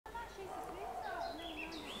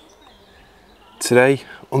Today,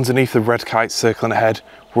 underneath the red kite circling ahead,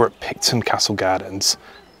 we're at Picton Castle Gardens.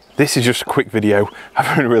 This is just a quick video.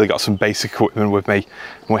 I've only really got some basic equipment with me.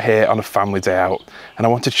 We're here on a family day out, and I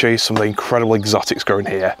wanted to show you some of the incredible exotics growing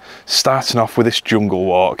here, starting off with this jungle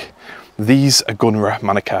walk. These are Gunnera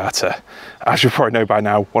manicata. As you probably know by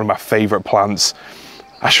now, one of my favourite plants.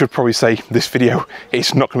 I should probably say this video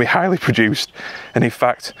is not going to be highly produced, and in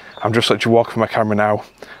fact I'm just let you walk with my camera now.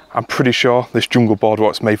 I'm pretty sure this jungle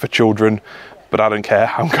boardwalk's made for children, but I don't care,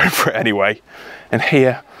 I'm going for it anyway. And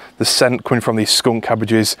here the scent coming from these skunk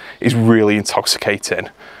cabbages is really intoxicating,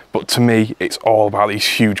 but to me it's all about these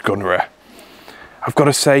huge Gunnera. I've got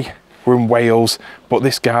to say, we're in Wales, but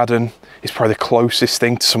this garden is probably the closest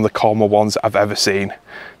thing to some of the calmer ones I've ever seen.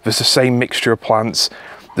 There's the same mixture of plants.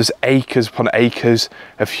 There's acres upon acres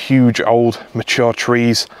of huge old mature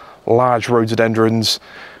trees, large rhododendrons,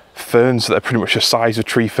 ferns that are pretty much the size of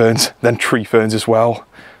tree ferns, then tree ferns as well.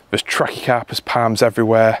 There's Trachycarpus palms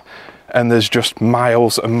everywhere, and there's just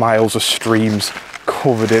miles and miles of streams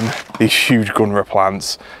covered in these huge Gunnera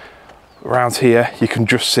plants. Around here you can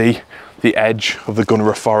just see the edge of the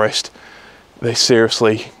Gunnera forest. They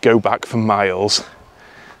seriously go back for miles.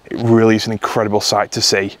 It really is an incredible sight to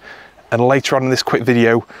see. And later on in this quick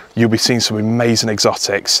video, you'll be seeing some amazing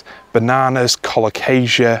exotics. Bananas,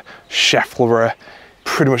 colocasia, schefflera,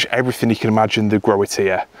 pretty much everything you can imagine they grow it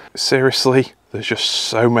here. Seriously, there's just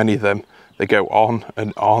so many of them. They go on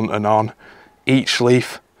and on and on. Each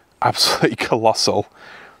leaf, absolutely colossal.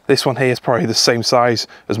 This one here is probably the same size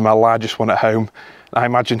as my largest one at home. I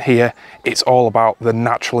imagine here, it's all about the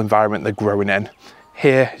natural environment they're growing in.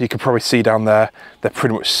 Here, you can probably see down there, they're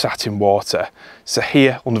pretty much sat in water. So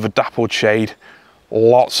here, under the dappled shade,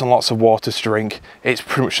 lots and lots of water to drink. It's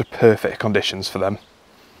pretty much the perfect conditions for them.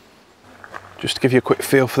 Just to give you a quick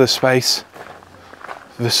feel for the space,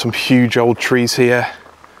 there's some huge old trees here.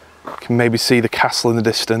 You can maybe see the castle in the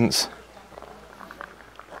distance.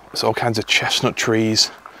 There's all kinds of chestnut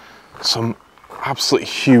trees, some absolutely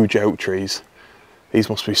huge oak trees. These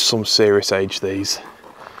must be some serious age, these.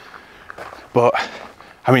 But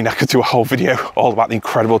I mean, I could do a whole video all about the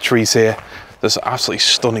incredible trees here. There's absolutely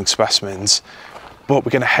stunning specimens. But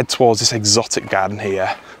we're going to head towards this exotic garden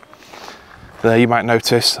here. There you might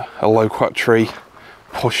notice a loquat tree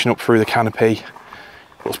pushing up through the canopy.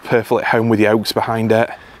 Looks perfectly at home with the oaks behind it.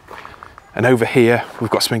 And over here,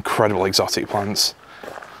 we've got some incredible exotic plants.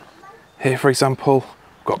 Here, for example,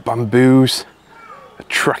 we've got bamboos. A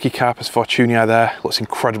Trachycarpus fortunei there, looks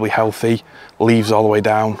incredibly healthy. Leaves all the way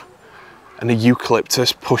down. And a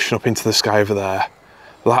eucalyptus pushing up into the sky over there.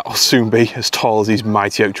 That'll soon be as tall as these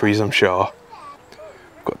mighty oak trees, I'm sure.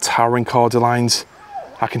 We've got towering Cordylines.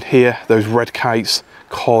 I can hear those red kites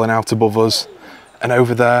calling out above us. And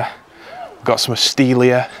over there, we've got some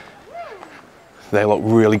Astelia. They look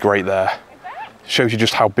really great there. Shows you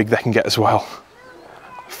just how big they can get as well.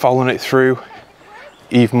 Following it through,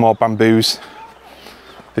 even more bamboos.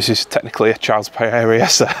 This is technically a child's play area,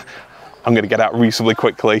 so I'm going to get out reasonably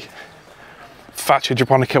quickly. Thatcher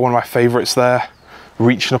japonica, one of my favourites there,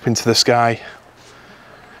 reaching up into the sky.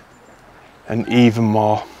 And even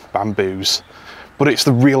more bamboos. But it's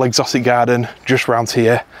the real exotic garden just round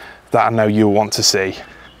here that I know you'll want to see.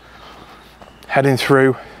 Heading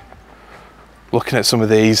through, looking at some of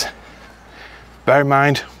these. Bear in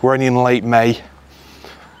mind, we're only in late May.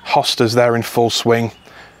 Hostas there in full swing,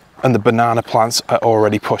 and the banana plants are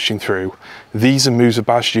already pushing through. These are Musa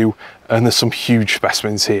basjoo, and there's some huge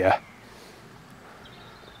specimens here.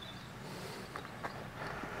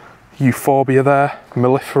 Euphorbia there,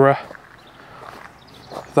 mellifera.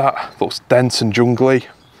 That looks dense and jungly.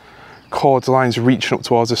 Cordylines reaching up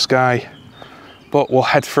towards the sky. But we'll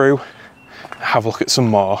head through and have a look at some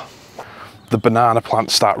more. The banana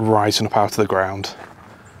plants start rising up out of the ground.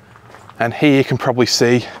 And here you can probably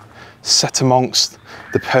see, set amongst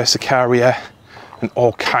the persicaria and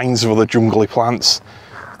all kinds of other jungly plants,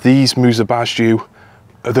 these Musa basjoo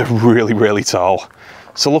are really, really tall.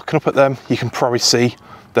 So looking up at them, you can probably see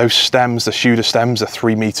those stems, the shooter stems, are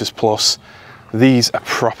 3 meters plus. These are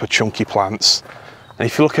proper chunky plants. And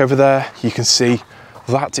if you look over there, you can see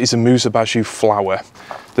that is a Musa basjoo flower.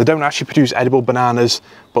 They don't actually produce edible bananas,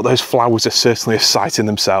 but those flowers are certainly a sight in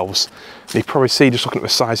themselves. And you can probably see, just looking at the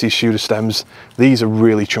size of these shooter stems, these are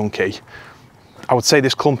really chunky. I would say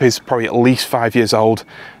this clump is probably at least 5 years old,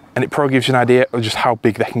 and it probably gives you an idea of just how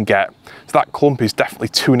big they can get. So that clump is definitely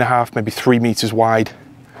 2.5, maybe 3 meters wide.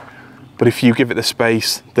 But if you give it the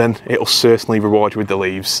space, then it'll certainly reward you with the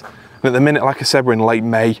leaves. And at the minute, like I said, we're in late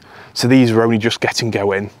May, so these are only just getting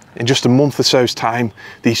going. In just a month or so's time,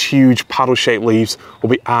 these huge paddle-shaped leaves will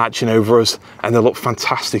be arching over us, and they'll look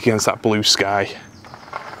fantastic against that blue sky.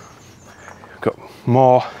 Got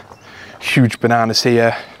More huge bananas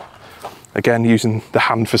here. Again, using the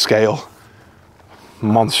hand for scale.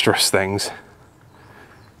 Monstrous things.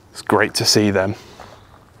 It's great to see them.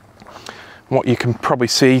 What you can probably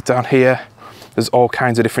see down here, there's all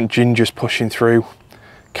kinds of different gingers pushing through,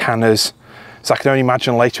 cannas. So I can only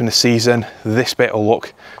imagine later in the season, this bit will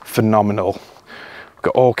look phenomenal. We've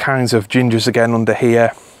got all kinds of gingers again under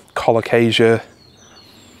here, colocasia,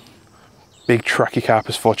 big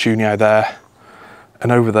Trachycarpus fortunei there,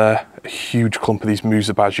 and over there, a huge clump of these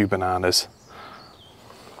Musa basjoo bananas.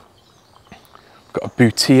 Got a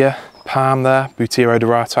butea palm there, butea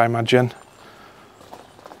odorata, I imagine.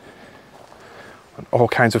 And all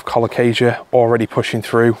kinds of colocasia already pushing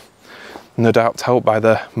through, no doubt helped by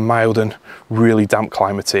the mild and really damp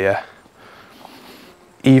climate here.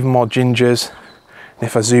 Even more gingers. And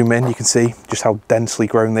if I zoom in, you can see just how densely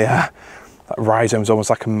grown they are. That rhizome is almost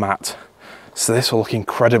like a mat. So this will look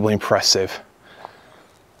incredibly impressive.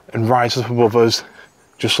 And right up above us,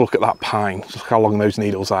 just look at that pine. Just look how long those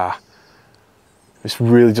needles are. It's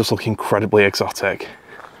really just look incredibly exotic.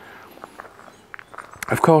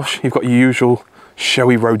 Of course, you've got your usual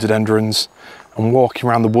showy rhododendrons, and walking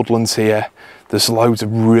around the woodlands here, there's loads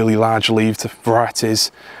of really large leaved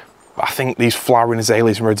varieties. I think these flowering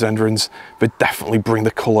azaleas and rhododendrons would definitely bring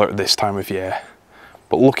the colour at this time of year.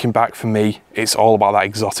 But looking back for me, it's all about that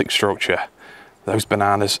exotic structure. Those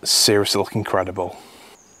bananas seriously look incredible.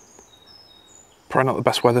 Probably not the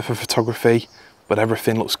best weather for photography, but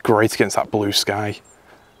everything looks great against that blue sky.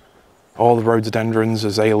 All the rhododendrons,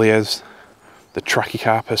 azaleas, the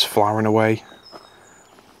Trachycarpus flowering away.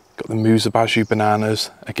 Got the Musa basjoo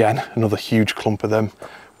bananas, again, another huge clump of them.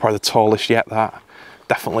 Probably the tallest yet, that.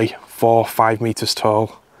 Definitely 4 or 5 meters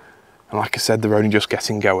tall. And like I said, they're only just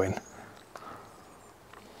getting going.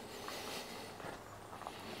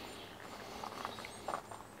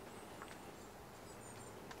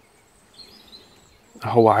 A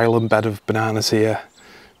whole island bed of bananas here,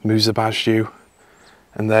 Musa basjoo,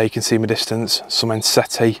 and there you can see in the distance some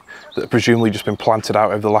ensete that have presumably just been planted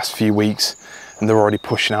out over the last few weeks, and they're already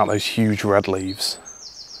pushing out those huge red leaves.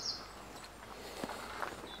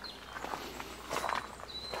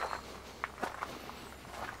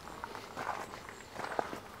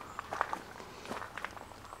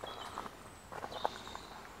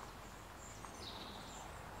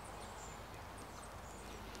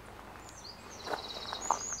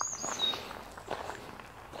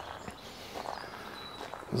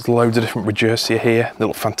 There's loads of different regersea here. They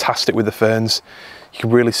look fantastic with the ferns. You can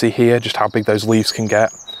really see here just how big those leaves can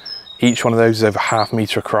get. Each one of those is over ½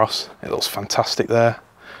 metre across. It looks fantastic there.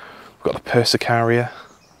 We've got the persicaria.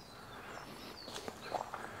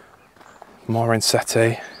 More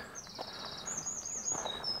ensete.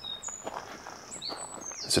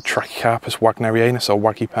 There's a Trachycarpus wagnerianus or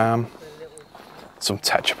waggy palm. Some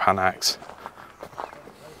Tetrapanax.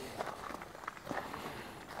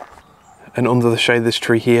 And under the shade of this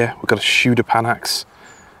tree here, we've got a Pseudopanax,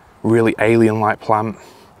 really alien-like plant.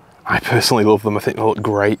 I personally love them, I think they look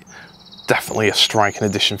great. Definitely a striking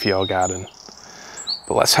addition for your garden.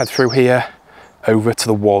 But let's head through here, over to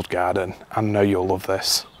the walled garden. I know you'll love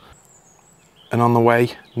this. And on the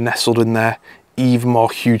way, nestled in there, even more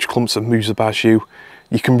huge clumps of Musa basjoo.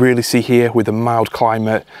 You can really see here with the mild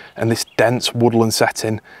climate and this dense woodland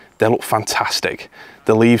setting, they look fantastic.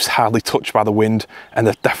 The leaves hardly touched by the wind, and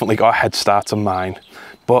they've definitely got a head start on mine.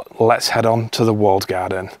 But let's head on to the walled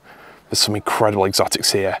garden. There's some incredible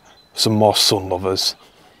exotics here, some more sun lovers.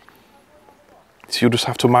 So you'll just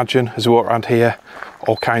have to imagine, as we walk around here,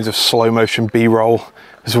 all kinds of slow motion B-roll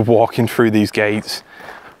as we're walking through these gates.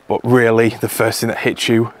 But really, the first thing that hits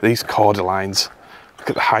you, these Cordylines. Look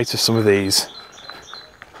at the height of some of these.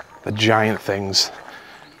 The giant things.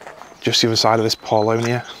 Just the other side of this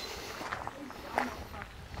Paulonia.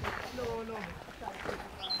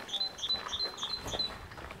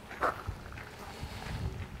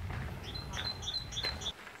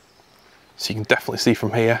 So you can definitely see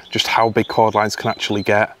from here just how big Cordylines can actually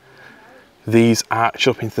get. These arch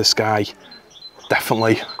up into the sky,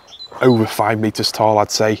 definitely over 5 meters tall, I'd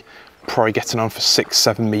say. Probably getting on for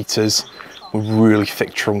 6-7 meters with really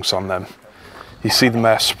thick trunks on them. You see them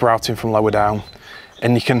there sprouting from lower down,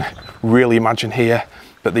 and you can really imagine here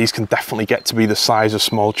that these can definitely get to be the size of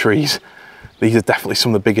small trees. These are definitely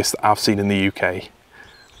some of the biggest that I've seen in the UK.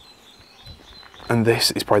 And this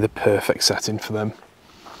is probably the perfect setting for them.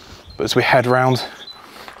 But as we head round,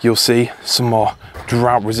 you'll see some more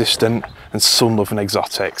drought-resistant and sun-loving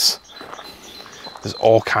exotics. There's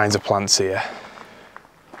all kinds of plants here.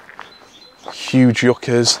 Huge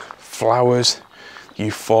yuccas, flowers,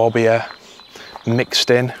 euphorbia, mixed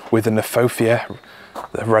in with the Nephophia,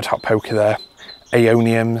 the red hot poker there,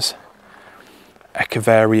 Aeoniums,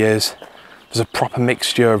 Echiverias. There's a proper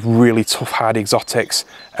mixture of really tough, hardy exotics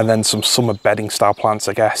and then some summer bedding style plants,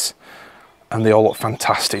 I guess. And they all look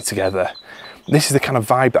fantastic together. This is the kind of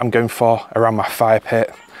vibe that I'm going for around my fire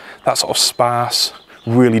pit. That sort of sparse,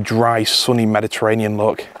 really dry, sunny Mediterranean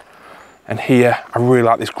look. And here, I really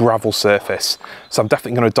like this gravel surface. So I'm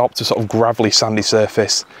definitely going to adopt a sort of gravelly, sandy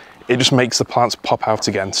surface. It just makes the plants pop out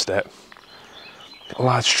against it. A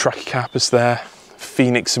large Trachycarpus there,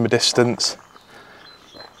 Phoenix in the distance.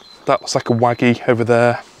 That looks like a waggy over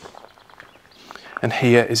there. And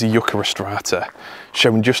here is a Yucca rostrata,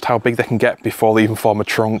 showing just how big they can get before they even form a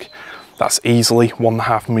trunk. That's easily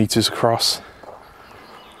 1.5 meters across.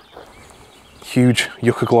 Huge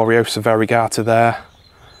Yucca gloriosa variegata there.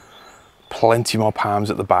 Plenty more palms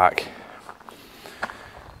at the back.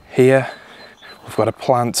 Here we've got a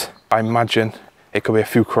plant, I imagine it could be a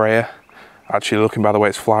fuchsia. Actually, looking by the way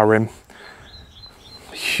it's flowering.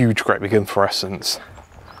 Huge, great big inflorescence.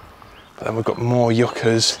 But then we've got more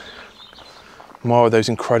yuccas, more of those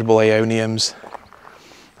incredible Aeoniums.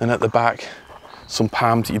 And at the back, some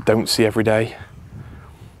palms that you don't see every day.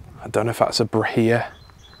 I don't know if that's a brahea,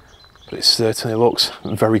 but it certainly looks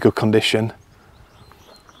in very good condition.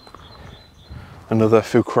 Another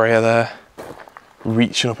fuchsia there,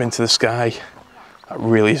 reaching up into the sky. That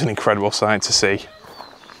really is an incredible sight to see.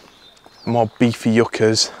 More beefy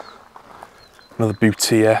yuccas, another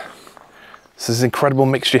butea. So there's an incredible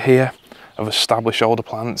mixture here of established older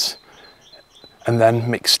plants, and then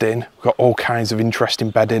mixed in, we've got all kinds of interesting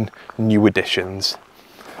bedding, new additions.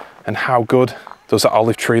 And how good does that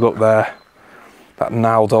olive tree look there? That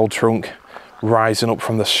gnarled old trunk rising up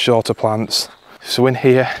from the shorter plants. So in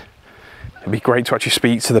here, it'd be great to actually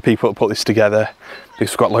speak to the people that put this together,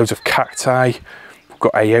 because we've got loads of cacti, we've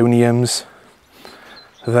got Aeoniums.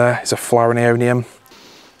 There is a flowering Aeonium.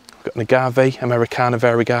 We've got an agave, Americana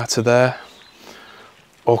variegata there.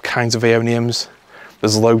 All kinds of Aeoniums.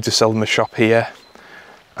 There's loads to sell in the shop here.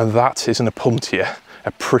 And that is an opuntia,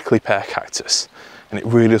 a prickly pear cactus. And it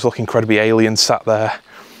really does look incredibly alien sat there.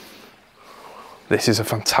 This is a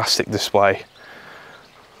fantastic display.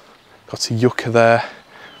 Got a yucca there.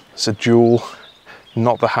 It's a jewel,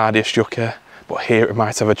 not the hardiest yucca, but here it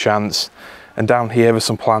might have a chance. And down here there's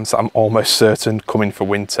some plants that I'm almost certain coming for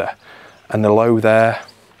winter. And the low there,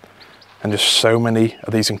 and just so many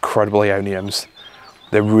of these incredible Aeoniums.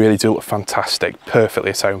 They really do look fantastic,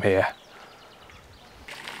 perfectly at home here.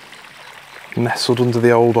 Nestled under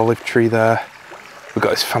the old olive tree there, we've got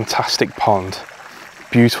this fantastic pond.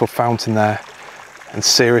 Beautiful fountain there. And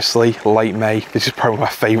seriously, late May, this is probably my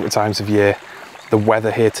favourite times of year. The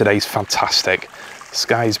weather here today is fantastic. The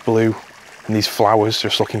sky is blue and these flowers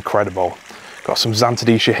just look incredible. Got some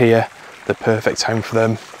Xanthodecia here, the perfect home for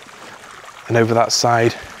them. And over that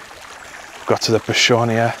side, we've got to the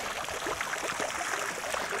Basjoo,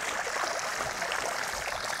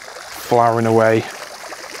 flowering away.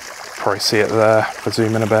 Probably see it there if I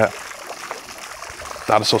zoom in a bit.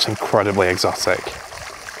 That just looks incredibly exotic.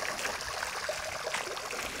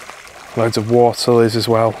 Loads of water lilies as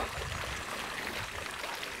well.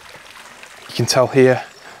 You can tell here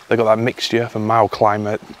they've got that mixture of a mild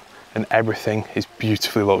climate and everything is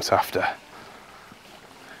beautifully looked after.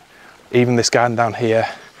 Even this garden down here,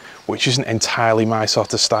 which isn't entirely my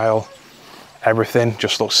sort of style, everything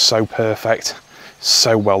just looks so perfect,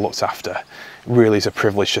 so well looked after. It really is a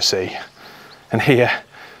privilege to see. And here,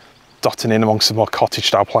 dotting in amongst some more cottage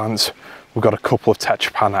style plants, we've got a couple of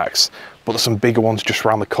Tetrapanax, but there's some bigger ones just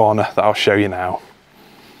around the corner that I'll show you now.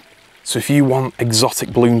 So if you want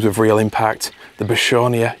exotic blooms with real impact, the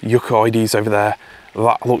Basjoo Yuccoides over there,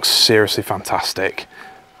 that looks seriously fantastic.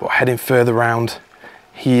 But heading further around,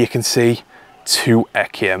 here you can see two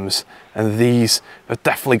Echiums, and these have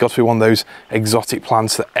definitely got to be one of those exotic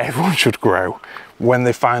plants that everyone should grow. When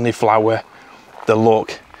they finally flower, the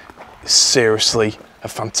look is seriously a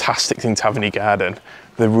fantastic thing to have in your garden.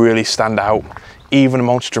 They really stand out, even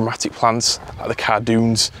amongst dramatic plants like the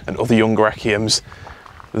cardoons and other younger Echiums.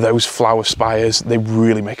 Those flower spires, they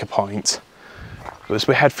really make a point. But as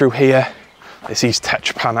we head through here, it's these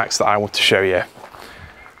Tetrapanax that I want to show you.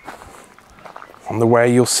 On the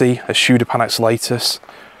way you'll see a Pseudopanax latus,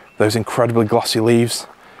 those incredibly glossy leaves.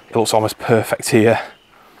 It looks almost perfect here.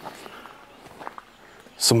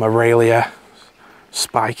 Some Aurelia,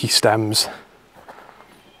 spiky stems.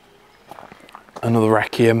 Another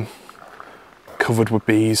Echium, covered with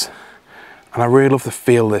bees. And I really love the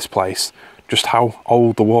feel of this place, just how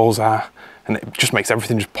old the walls are, and it just makes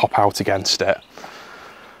everything just pop out against it.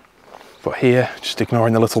 But here, just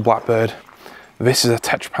ignoring the little blackbird, this is a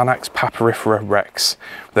Tetrapanax papyrifera rex,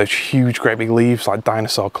 with those huge great big leaves like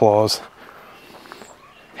dinosaur claws.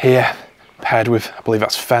 Here, paired with, I believe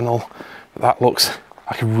that's fennel, that looks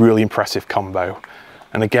like a really impressive combo.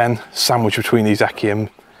 And again, sandwiched between these Echiums,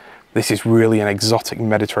 this is really an exotic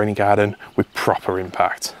Mediterranean garden with proper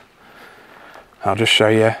impact. I'll just show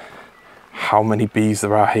you how many bees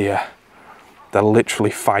there are here. They're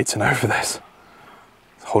literally fighting over this.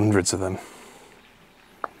 Hundreds of them.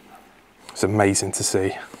 It's amazing to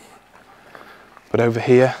see. But over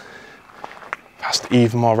here, past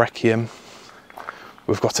even more Echium,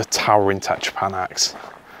 we've got a towering Tetrapanax.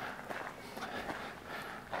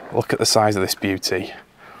 Look at the size of this beauty.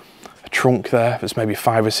 A trunk there that's maybe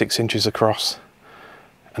 5 or 6 inches across,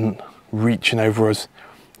 and reaching over us,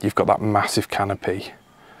 you've got that massive canopy.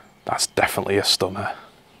 That's definitely a stunner.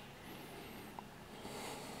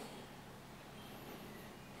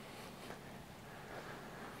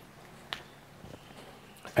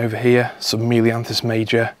 Over here, some Melianthus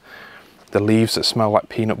major, the leaves that smell like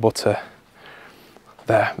peanut butter.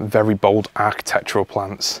 They're very bold architectural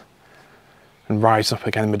plants. And rise up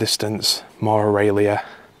again in the distance, more Aurelia.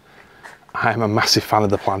 I am a massive fan of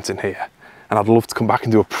the planting here, and I'd love to come back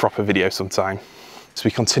and do a proper video sometime. So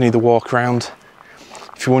we continue the walk around.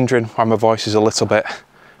 If you're wondering why my voice is a little bit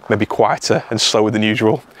maybe quieter and slower than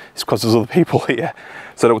usual, it's because there's other people here,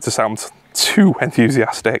 so I don't want to sound too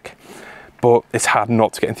enthusiastic. But it's hard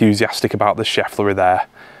not to get enthusiastic about the Scheffleri there.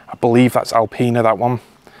 I believe that's Alpina, that one,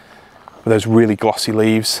 with those really glossy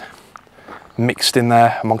leaves mixed in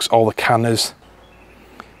there amongst all the cannas.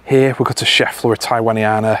 Here we've got a Scheffleri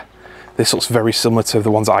Taiwaniana. This looks very similar to the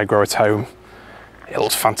ones that I grow at home. It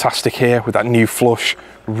looks fantastic here with that new flush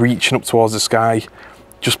reaching up towards the sky,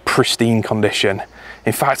 just pristine condition.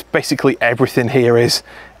 In fact, basically everything here is.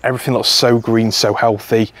 Everything looks so green, so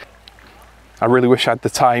healthy. I really wish I had the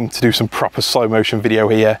time to do some proper slow motion video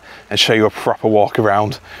here and show you a proper walk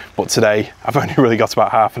around, but today I've only really got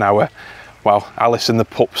about half an hour while Alice and the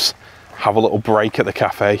pups have a little break at the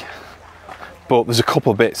cafe. But there's a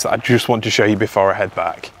couple of bits that I just want to show you before I head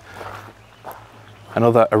back.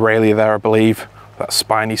 Another Aurelia there, I believe, that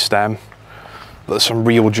spiny stem. But there's some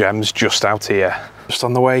real gems just out here. Just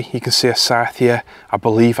on the way, you can see a Sarthia. I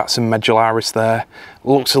believe that's a Medullaris there.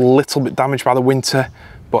 Looks a little bit damaged by the winter,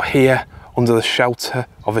 but here, under the shelter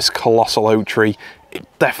of this colossal oak tree, it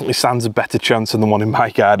definitely stands a better chance than the one in my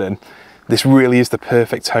garden. This really is the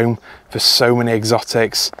perfect home for so many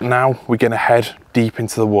exotics. Now we're going to head deep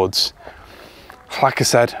into the woods. Like I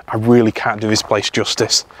said, I really can't do this place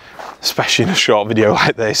justice, especially in a short video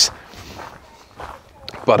like this.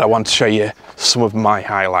 But I want to show you some of my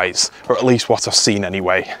highlights, or at least what I've seen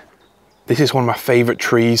anyway. This is one of my favourite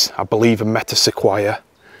trees, I believe a Metasequoia,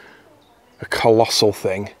 a colossal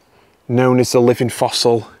thing, known as the living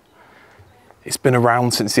fossil. It's been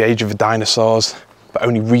around since the age of the dinosaurs, but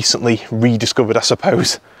only recently rediscovered, I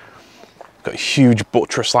suppose. Got huge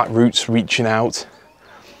buttress-like roots reaching out.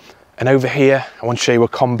 And over here, I want to show you a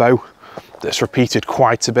combo that's repeated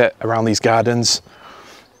quite a bit around these gardens.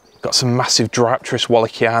 Got some massive Dryopteris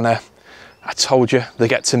Wallachiana. I told you, they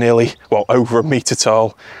get to nearly, well, over a metre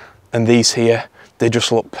tall. And these here, they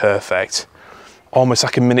just look perfect. Almost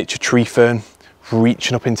like a miniature tree fern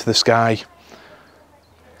reaching up into the sky.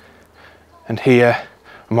 And here,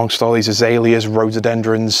 amongst all these azaleas,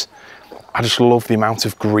 rhododendrons, I just love the amount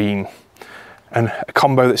of green. And a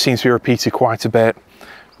combo that seems to be repeated quite a bit,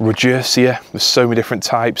 Regersia, with so many different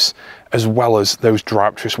types, as well as those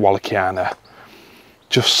Dryopteris Wallachiana.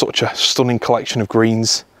 Just such a stunning collection of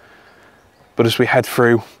greens. But as we head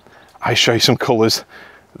through, I show you some colours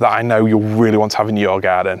that I know you'll really want to have in your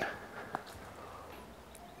garden.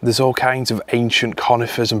 There's all kinds of ancient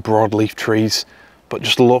conifers and broadleaf trees, but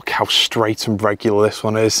just look how straight and regular this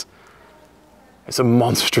one is. It's a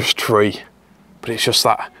monstrous tree, but it's just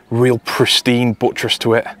that real pristine buttress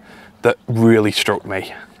to it that really struck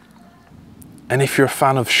me. And if you're a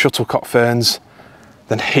fan of shuttlecock ferns,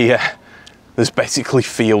 then here, there's basically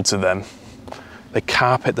fields of them. They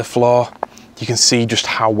carpet the floor. You can see just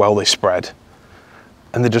how well they spread.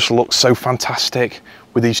 And they just look so fantastic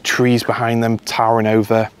with these trees behind them towering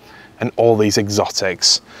over and all these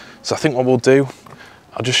exotics. So I think what we'll do,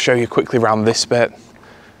 I'll just show you quickly around this bit.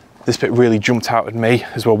 This bit really jumped out at me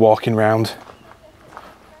as we're walking around.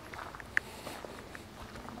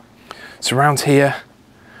 So around here,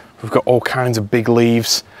 we've got all kinds of big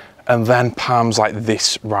leaves and then palms like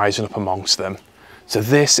this rising up amongst them. So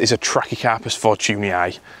this is a Trachycarpus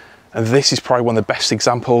fortunei, and this is probably one of the best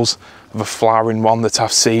examples of a flowering one that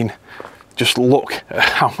I've seen. Just look at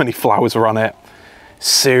how many flowers are on it.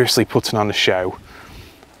 Seriously putting on a show.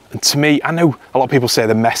 And to me, I know a lot of people say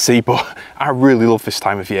they're messy, but I really love this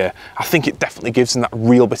time of year. I think it definitely gives them that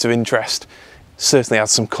real bit of interest. Certainly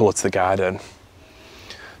adds some colour to the garden.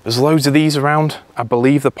 There's loads of these around. I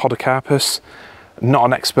believe the Cordylines. Not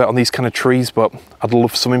an expert on these kind of trees, but I'd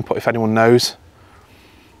love some input if anyone knows.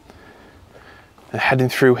 And heading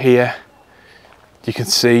through here, you can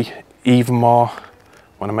see even more,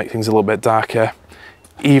 when I make things a little bit darker,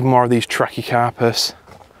 even more of these Trachycarpus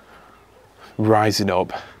rising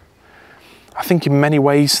up. I think in many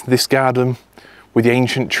ways this garden, with the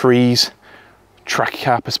ancient trees,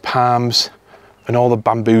 Trachycarpus palms, and all the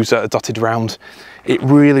bamboos that are dotted around, it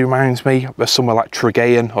really reminds me of somewhere like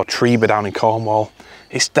Tregain or Treba down in Cornwall.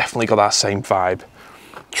 It's definitely got that same vibe.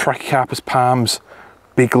 Trachycarpus palms,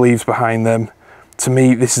 big leaves behind them. To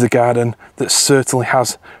me, this is a garden that certainly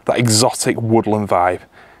has that exotic woodland vibe.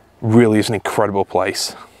 Really is an incredible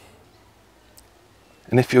place.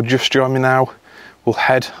 And if you'll just join me now, we'll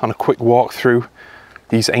head on a quick walk through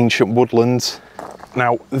these ancient woodlands.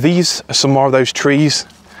 Now, these are some more of those trees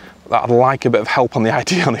that I'd like a bit of help on the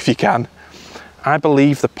idea on if you can. I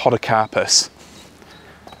believe the Cordylines,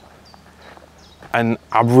 and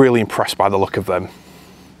I'm really impressed by the look of them.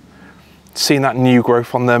 Seeing that new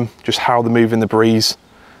growth on them, just how they move in the breeze,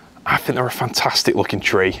 I think they're a fantastic looking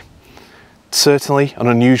tree. Certainly an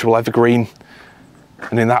unusual evergreen,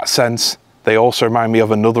 and in that sense, they also remind me of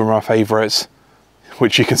another of my favourites,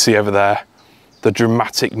 which you can see over there, the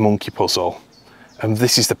dramatic monkey puzzle. And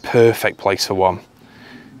this is the perfect place for one.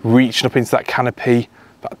 Reaching up into that canopy,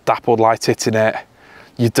 that dappled light hitting it,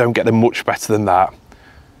 you don't get them much better than that.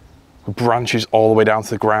 With branches all the way down to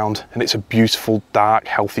the ground, and it's a beautiful, dark,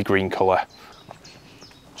 healthy green colour.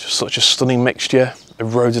 Just such a stunning mixture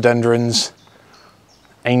of rhododendrons,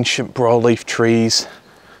 ancient broadleaf trees,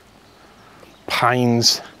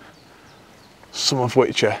 pines, some of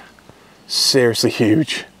which are seriously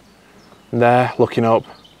huge. And there, looking up,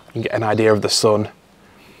 you can get an idea of the sun.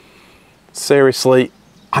 Seriously,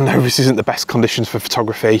 I know this isn't the best conditions for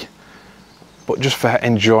photography, but just for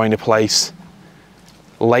enjoying a place,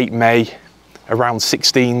 late May, around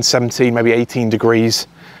 16, 17, maybe 18 degrees,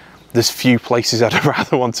 there's few places I'd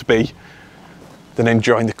rather want to be than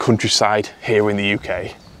enjoying the countryside here in the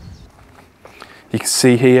UK. You can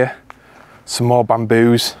see here some more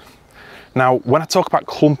bamboos. Now, when I talk about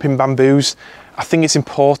clumping bamboos, I think it's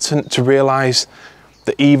important to realise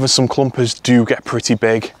that even some clumpers do get pretty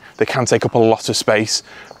big. They can take up a lot of space,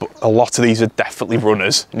 but a lot of these are definitely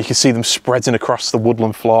runners, and you can see them spreading across the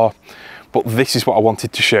woodland floor. But this is what I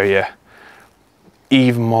wanted to show you.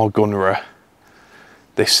 Even more Gunnera.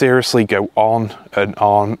 They seriously go on and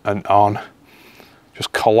on and on.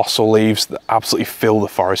 Just colossal leaves that absolutely fill the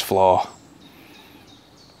forest floor.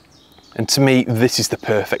 And to me, this is the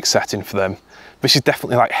perfect setting for them. This is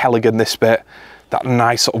definitely like Heligan, this bit, that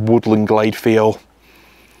nice sort of woodland glade feel.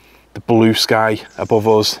 The blue sky above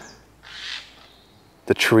us.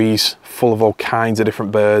 The trees full of all kinds of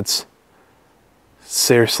different birds.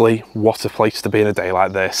 Seriously, what a place to be in a day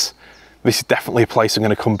like this. This is definitely a place I'm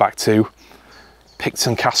going to come back to.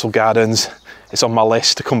 Picton Castle Gardens, it's on my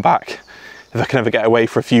list to come back. If I can ever get away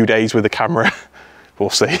for a few days with the camera, we'll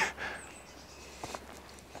see. I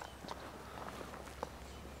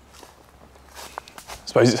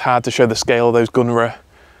suppose it's hard to show the scale of those Gunnera.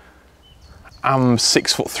 I'm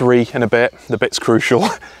 6'3" and a bit, the bit's crucial,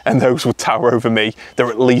 and those would tower over me. They're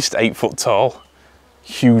at least 8 foot tall.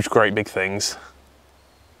 Huge, great big things.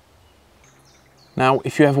 Now,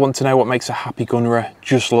 if you ever want to know what makes a happy Gunnera,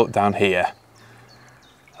 just look down here.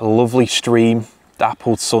 A lovely stream,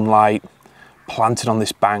 dappled sunlight, planted on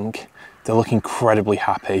this bank. They look incredibly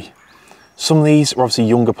happy. Some of these are obviously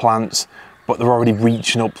younger plants, but they're already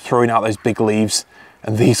reaching up, throwing out those big leaves,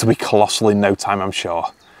 and these will be colossal in no time, I'm sure.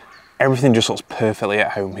 Everything just looks perfectly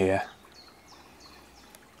at home here.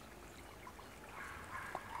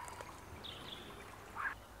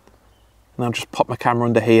 Now just pop my camera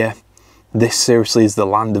under here. This seriously is the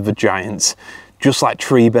land of the giants. Just like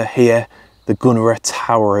Treba here, the Gunnera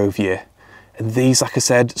tower over you. And these, like I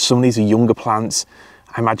said, some of these are younger plants.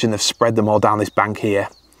 I imagine they've spread them all down this bank here.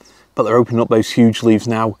 But they're opening up those huge leaves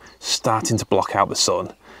now, starting to block out the sun.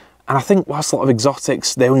 And I think whilst a lot of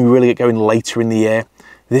exotics, they only really get going later in the year,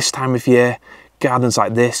 this time of year, gardens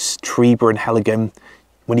like this, Treba and Heligan,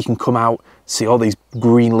 when you can come out, see all these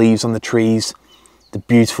green leaves on the trees, the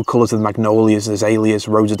beautiful colours of the magnolias, azaleas,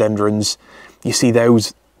 rhododendrons, you see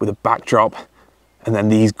those with a backdrop, and then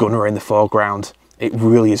these Gunnera in the foreground. It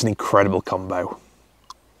really is an incredible combo.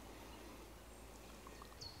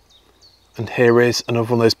 And here is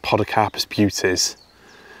another one of those Cordylines beauties.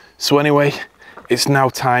 So anyway, it's now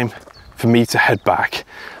time for me to head back.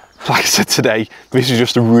 Like I said today, this is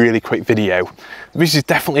just a really quick video. This is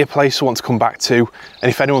definitely a place I want to come back to, and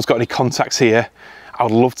if anyone's got any contacts here, I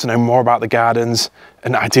would love to know more about the gardens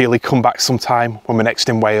and ideally come back sometime when we're next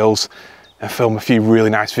in Wales and film a few really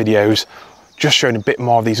nice videos just showing a bit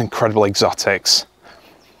more of these incredible exotics.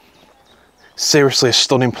 Seriously a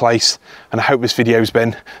stunning place, and I hope this video's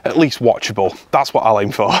been at least watchable. That's what I'll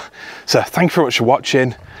aim for. So thank you very much for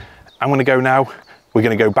watching. I'm going to go now. We're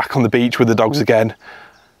going to go back on the beach with the dogs again.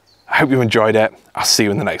 I hope you enjoyed it. I'll see you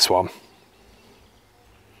in the next one.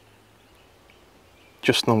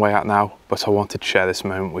 Just on the way out now, but I wanted to share this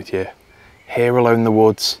moment with you. Here alone in the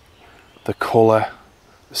woods, the colour,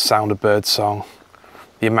 the sound of birdsong,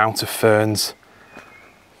 the amount of ferns,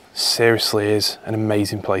 seriously is an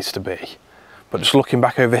amazing place to be. But just looking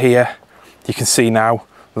back over here, you can see now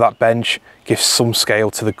that bench gives some scale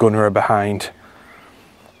to the Gunnera behind.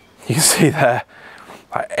 You can see there,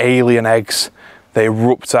 like alien eggs, they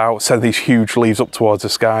erupt out, send these huge leaves up towards the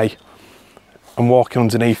sky. And walking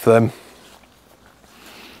underneath them,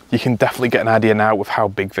 you can definitely get an idea now of how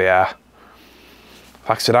big they are.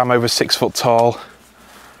 Like I said, I'm over 6 foot tall,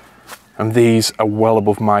 and these are well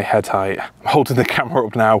above my head height. I'm holding the camera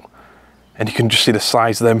up now, and you can just see the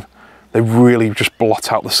size of them. They really just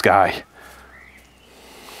blot out the sky.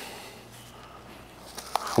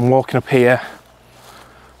 I'm walking up here,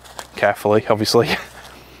 carefully, obviously.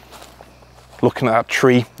 Looking at that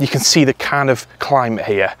tree, you can see the kind of climate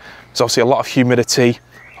here. There's obviously a lot of humidity,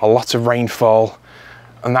 a lot of rainfall,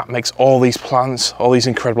 and that makes all these plants, all these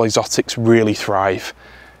incredible exotics really thrive.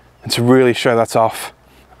 And to really show that off,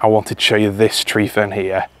 I wanted to show you this tree fern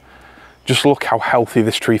here. Just look how healthy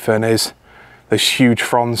this tree fern is. Those huge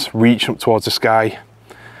fronds reaching up towards the sky.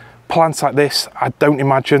 Plants like this, I don't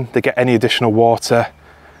imagine they get any additional water,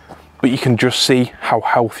 but you can just see how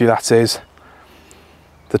healthy that is.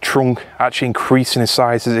 The trunk actually increasing in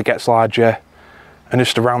size as it gets larger, and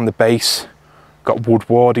just around the base, got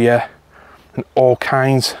woodwardia and all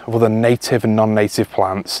kinds of other native and non-native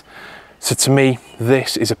plants. So to me,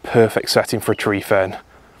 this is a perfect setting for a tree fern.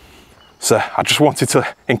 So I just wanted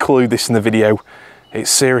to include this in the video. It's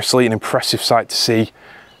seriously an impressive sight to see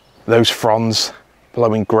those fronds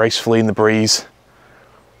blowing gracefully in the breeze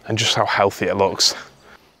and just how healthy it looks.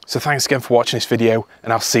 So thanks again for watching this video,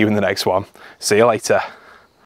 and I'll see you in the next one. See you later.